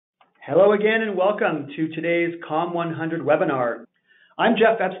Hello again and welcome to today's Com100 webinar. I'm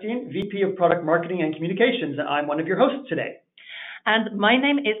Jeff Epstein, VP of Product Marketing and Communications, and I'm one of your hosts today. And my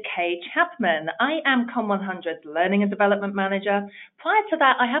name is Kay Chapman. I am Com100's Learning and Development Manager. Prior to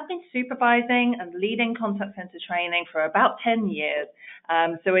that, I have been supervising and leading contact center training for about 10 years.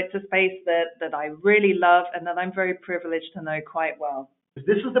 So it's a space that I really love and that I'm very privileged to know quite well.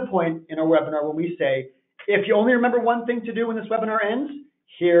 This is the point in our webinar when we say, if you only remember one thing to do when this webinar ends,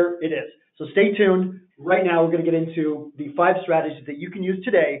 here it is. So stay tuned. Right now, we're going to get into the 5 strategies that you can use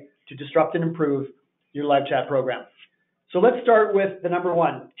today to disrupt and improve your live chat program. So let's start with the number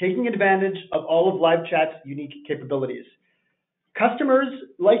 1, taking advantage of all of live chat's unique capabilities. Customers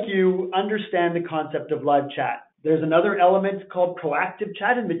like you understand the concept of live chat. There's another element called proactive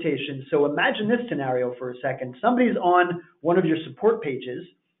chat invitation. So imagine this scenario for a second. Somebody's on one of your support pages,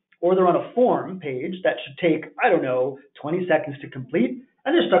 or they're on a form page that should take, 20 seconds to complete,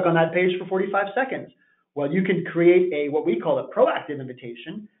 and they're stuck on that page for 45 seconds. Well, you can create what we call a proactive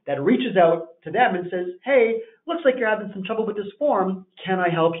invitation that reaches out to them and says, hey, looks like you're having some trouble with this form. Can I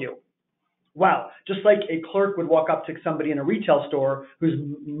help you? Wow, just like a clerk would walk up to somebody in a retail store who's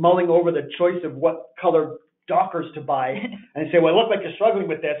mulling over the choice of what color Dockers to buy and say, well, it looks like you're struggling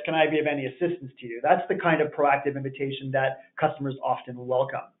with this. Can I be of any assistance to you? That's the kind of proactive invitation that customers often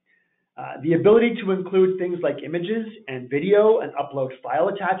welcome. The ability to include things like images and video and upload file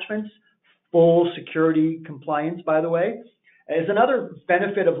attachments, full security compliance, by the way, is another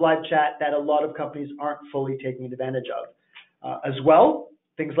benefit of live chat that a lot of companies aren't fully taking advantage of. As well,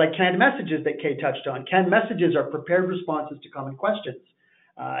 things like canned messages that Kay touched on. Canned messages are prepared responses to common questions.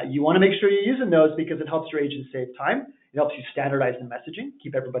 You want to make sure you're using those because it helps your agents save time. It helps you standardize the messaging,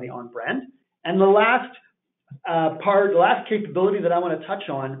 keep everybody on brand. And the last the last capability that I want to touch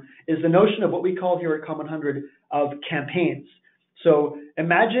on is the notion of what we call here at Com100 of campaigns. So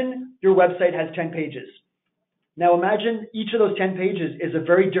imagine your website has 10 pages. Now imagine each of those 10 pages is a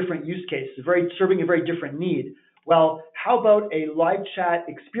very different use case, serving a very different need. Well, how about a live chat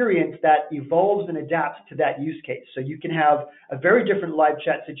experience that evolves and adapts to that use case? So you can have a very different live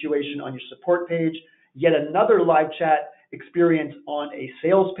chat situation on your support page, yet another live chat experience on a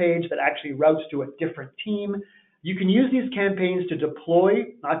sales page that actually routes to a different team. You can use these campaigns to deploy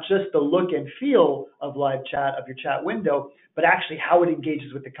not just the look and feel of live chat, of your chat window, but actually how it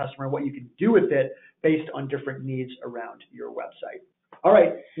engages with the customer and what you can do with it based on different needs around your website. All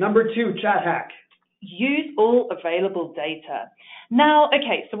right, number 2, chat hack. Use all available data. Now,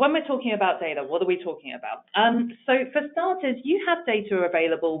 okay, so when we're talking about data, what are we talking about? So for starters, you have data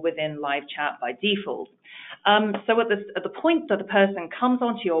available within live chat by default. So at the point that the person comes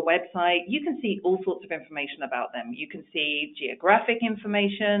onto your website, you can see all sorts of information about them. You can see geographic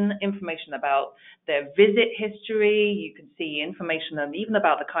information about their visit history. You can see information even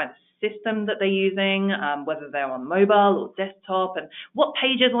about the kind of system that they're using, whether they're on mobile or desktop, and what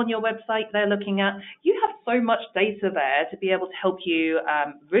pages on your website they're looking at. You have so much data there to be able to help you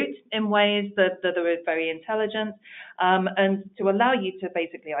route in ways that are very intelligent, and to allow you to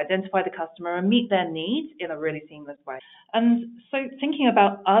basically identify the customer and meet their needs in a really seamless way. And so thinking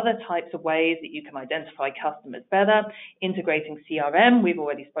about other types of ways that you can identify customers better, integrating CRM, we've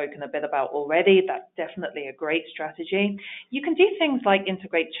already spoken a bit about already. That's definitely a great strategy. You can do things like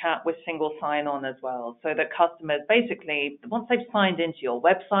integrate chat with single sign-on as well, so that customers basically, once they've signed into your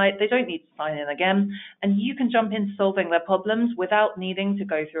website, they don't need to sign in again, and you can jump in solving their problems without needing to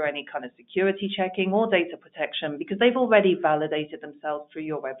go through any kind of security checking or data protection because they've already validated themselves through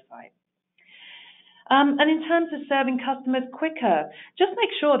your website. And in terms of serving customers quicker, just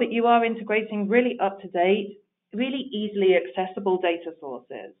make sure that you are integrating really up-to-date, really easily accessible data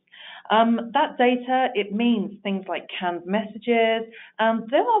sources. That data, it means things like canned messages.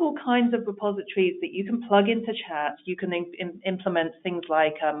 There are all kinds of repositories that you can plug into chat. You can implement things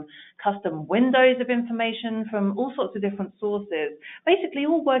like custom windows of information from all sorts of different sources, basically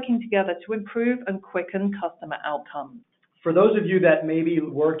all working together to improve and quicken customer outcomes. For those of you that maybe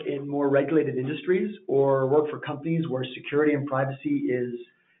work in more regulated industries or work for companies where security and privacy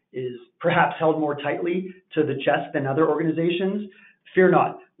is perhaps held more tightly to the chest than other organizations, fear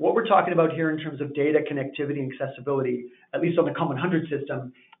not. What we're talking about here in terms of data connectivity and accessibility, at least on the Com100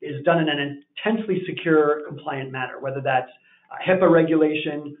 system, is done in an intensely secure, compliant manner, whether that's HIPAA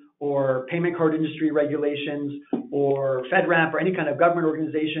regulation or payment card industry regulations or FedRAMP or any kind of government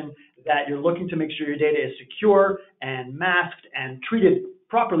organization that you're looking to make sure your data is secure and masked and treated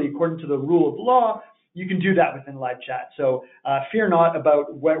properly according to the rule of law. You can do that within live chat. So fear not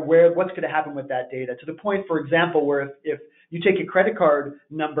about what's going to happen with that data, to the point, for example, where if you take a credit card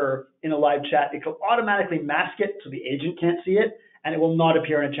number in a live chat, it will automatically mask it so the agent can't see it and it will not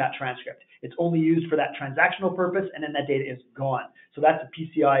appear in a chat transcript. It's only used for that transactional purpose, and then that data is gone. So that's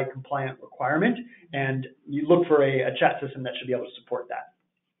a PCI compliant requirement, and you look for a chat system that should be able to support that.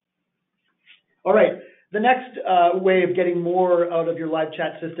 All right, the next way of getting more out of your live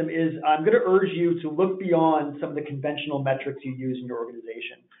chat system is I'm going to urge you to look beyond some of the conventional metrics you use in your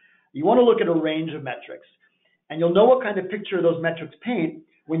organization. You want to look at a range of metrics, and you'll know what kind of picture those metrics paint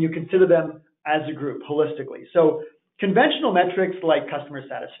when you consider them as a group holistically. So conventional metrics like customer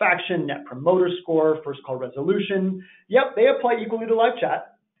satisfaction, net promoter score, first call resolution, yep, they apply equally to live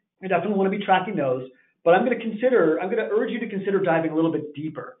chat. You definitely want to be tracking those, but I'm going to urge you to consider diving a little bit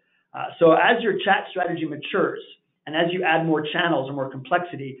deeper. So as your chat strategy matures, and as you add more channels or more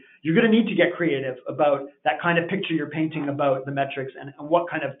complexity, you're going to need to get creative about that kind of picture you're painting about the metrics and what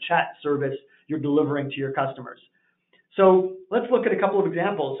kind of chat service you're delivering to your customers. So let's look at a couple of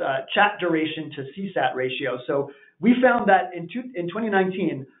examples. Chat duration to CSAT ratio. So we found that in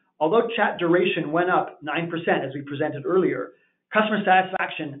 2019, although chat duration went up 9%, as we presented earlier, customer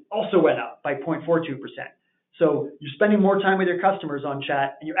satisfaction also went up by 0.42%. So you're spending more time with your customers on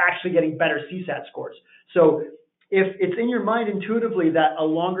chat, and you're actually getting better CSAT scores. So if it's in your mind intuitively that a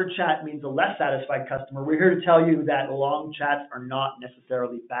longer chat means a less satisfied customer, we're here to tell you that long chats are not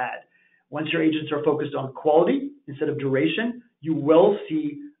necessarily bad. Once your agents are focused on quality instead of duration, you will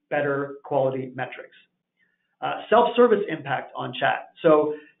see better quality metrics. Self-service impact on chat.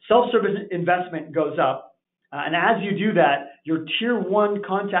 So self-service investment goes up, and as you do that, your tier 1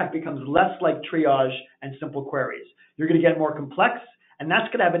 contact becomes less like triage and simple queries. You're going to get more complex, and that's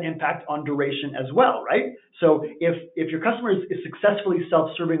going to have an impact on duration as well, right? So if your customer is successfully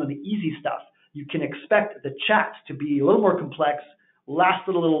self-serving on the easy stuff, you can expect the chats to be a little more complex, last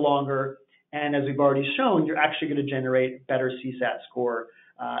a little longer, and as we've already shown, you're actually going to generate better CSAT score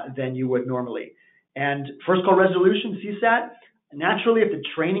than you would normally. And first call resolution, CSAT, naturally, if the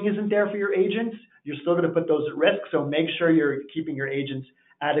training isn't there for your agents, you're still going to put those at risk, so make sure you're keeping your agents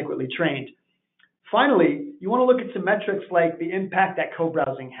adequately trained. Finally, you want to look at some metrics like the impact that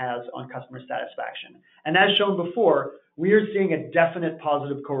co-browsing has on customer satisfaction. And as shown before, we are seeing a definite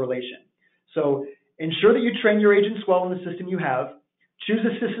positive correlation. So ensure that you train your agents well in the system you have, choose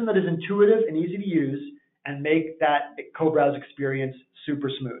a system that is intuitive and easy to use, and make that co-browse experience super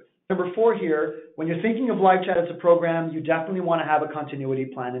smooth. Number 4 here, when you're thinking of live chat as a program, you definitely want to have a continuity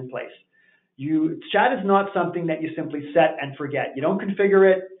plan in place. Chat is not something that you simply set and forget. You don't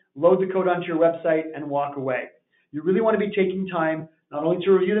configure it, load the code onto your website, and walk away. You really want to be taking time not only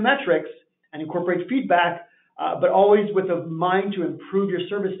to review the metrics and incorporate feedback, but always with a mind to improve your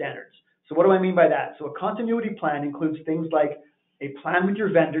service standards. So what do I mean by that? So a continuity plan includes things like a plan with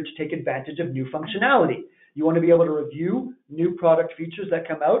your vendor to take advantage of new functionality. You want to be able to review new product features that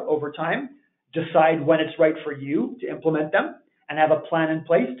come out over time, decide when it's right for you to implement them, and have a plan in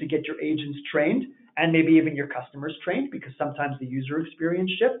place to get your agents trained and maybe even your customers trained, because sometimes the user experience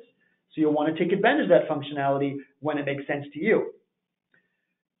shifts. So you'll want to take advantage of that functionality when it makes sense to you.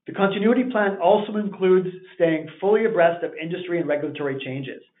 The continuity plan also includes staying fully abreast of industry and regulatory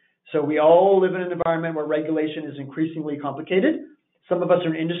changes. So we all live in an environment where regulation is increasingly complicated. Some of us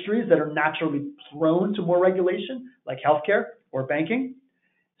are in industries that are naturally prone to more regulation, like healthcare or banking.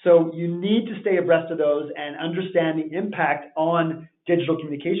 So you need to stay abreast of those and understand the impact on digital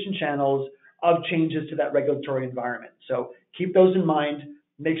communication channels of changes to that regulatory environment. So keep those in mind,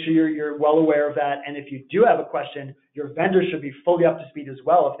 make sure you're well aware of that, and if you do have a question, your vendor should be fully up to speed as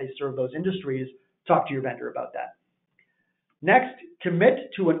well if they serve those industries. Talk to your vendor about that. Next,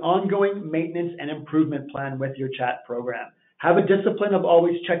 commit to an ongoing maintenance and improvement plan with your chat program. Have a discipline of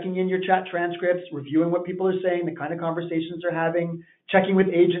always checking in your chat transcripts, reviewing what people are saying, the kind of conversations they're having, checking with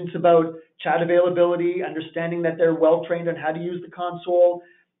agents about chat availability, understanding that they're well trained on how to use the console,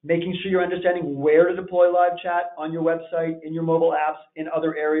 making sure you're understanding where to deploy live chat on your website, in your mobile apps, in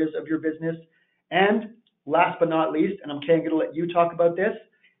other areas of your business. And last but not least, and I'm going to let you talk about this,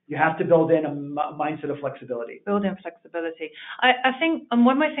 you have to build in a mindset of flexibility. Build in flexibility. I think, and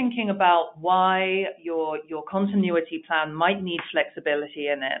when we're thinking about why your continuity plan might need flexibility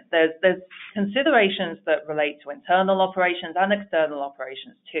in it, there's considerations that relate to internal operations and external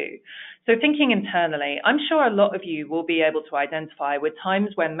operations too. So thinking internally, I'm sure a lot of you will be able to identify with times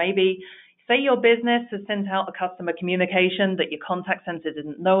when maybe, say your business has sent out a customer communication that your contact center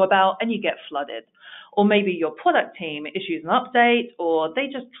didn't know about and you get flooded. Or maybe your product team issues an update, or they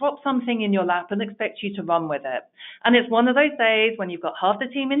just drop something in your lap and expect you to run with it. And it's one of those days when you've got half the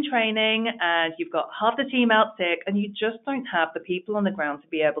team in training and you've got half the team out sick and you just don't have the people on the ground to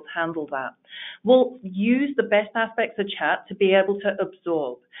be able to handle that. Well, use the best aspects of chat to be able to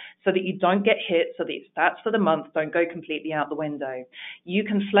absorb so that you don't get hit, so that your stats for the month don't go completely out the window. You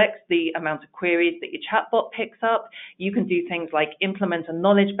can flex the amount of queries that your chatbot picks up. You can do things like implement a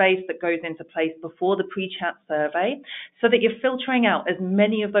knowledge base that goes into place before the pre-chat survey so that you're filtering out as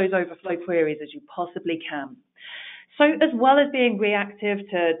many of those overflow queries as you possibly can. So as well as being reactive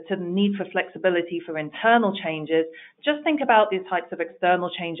to the need for flexibility for internal changes, just think about these types of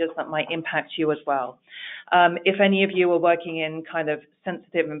external changes that might impact you as well. If any of you are working in kind of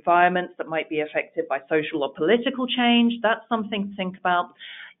sensitive environments that might be affected by social or political change, that's something to think about.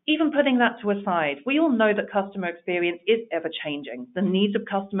 Even putting that to a side, we all know that customer experience is ever changing. The needs of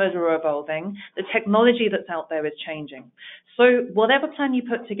customers are evolving. The technology that's out there is changing. So whatever plan you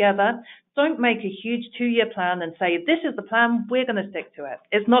put together, don't make a huge 2-year plan and say, this is the plan, we're going to stick to it.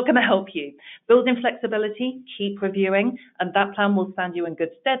 It's not going to help you. Build in flexibility, keep reviewing, and that plan will stand you in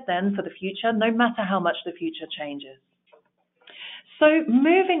good stead then for the future, no matter how much the future changes. So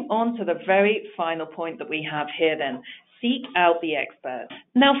moving on to the very final point that we have here then, seek out the expert.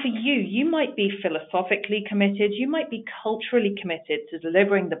 Now for you, you might be philosophically committed, you might be culturally committed to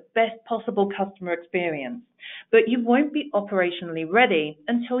delivering the best possible customer experience, but you won't be operationally ready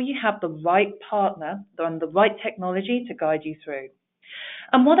until you have the right partner and the right technology to guide you through.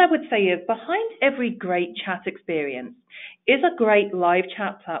 And what I would say is behind every great chat experience is a great live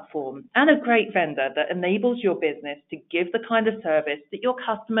chat platform and a great vendor that enables your business to give the kind of service that your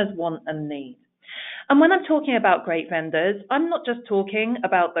customers want and need. And when I'm talking about great vendors, I'm not just talking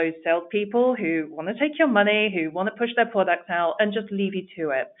about those salespeople who want to take your money, who want to push their products out and just leave you to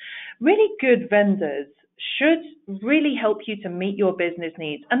it. Really good vendors should really help you to meet your business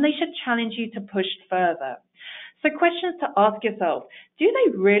needs, and they should challenge you to push further. So questions to ask yourself, do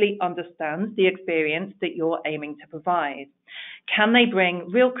they really understand the experience that you're aiming to provide? Can they bring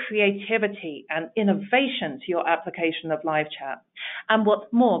real creativity and innovation to your application of live chat? And what's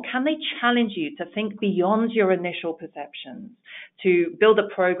more, can they challenge you to think beyond your initial perceptions, to build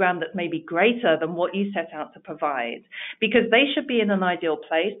a program that's maybe greater than what you set out to provide? Because they should be in an ideal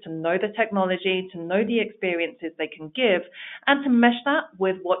place to know the technology, to know the experiences they can give, and to mesh that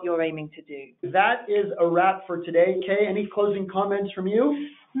with what you're aiming to do. That is a wrap for today. Kay, any closing comments from you?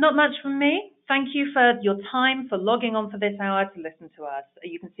 Not much from me. Thank you for your time, for logging on for this hour to listen to us.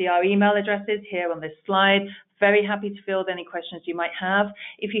 You can see our email addresses here on this slide. Very happy to field any questions you might have.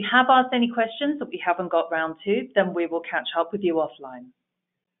 If you have asked any questions that we haven't got round to, then we will catch up with you offline.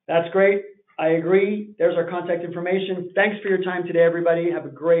 That's great. I agree. There's our contact information. Thanks for your time today, everybody. Have a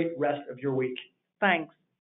great rest of your week. Thanks.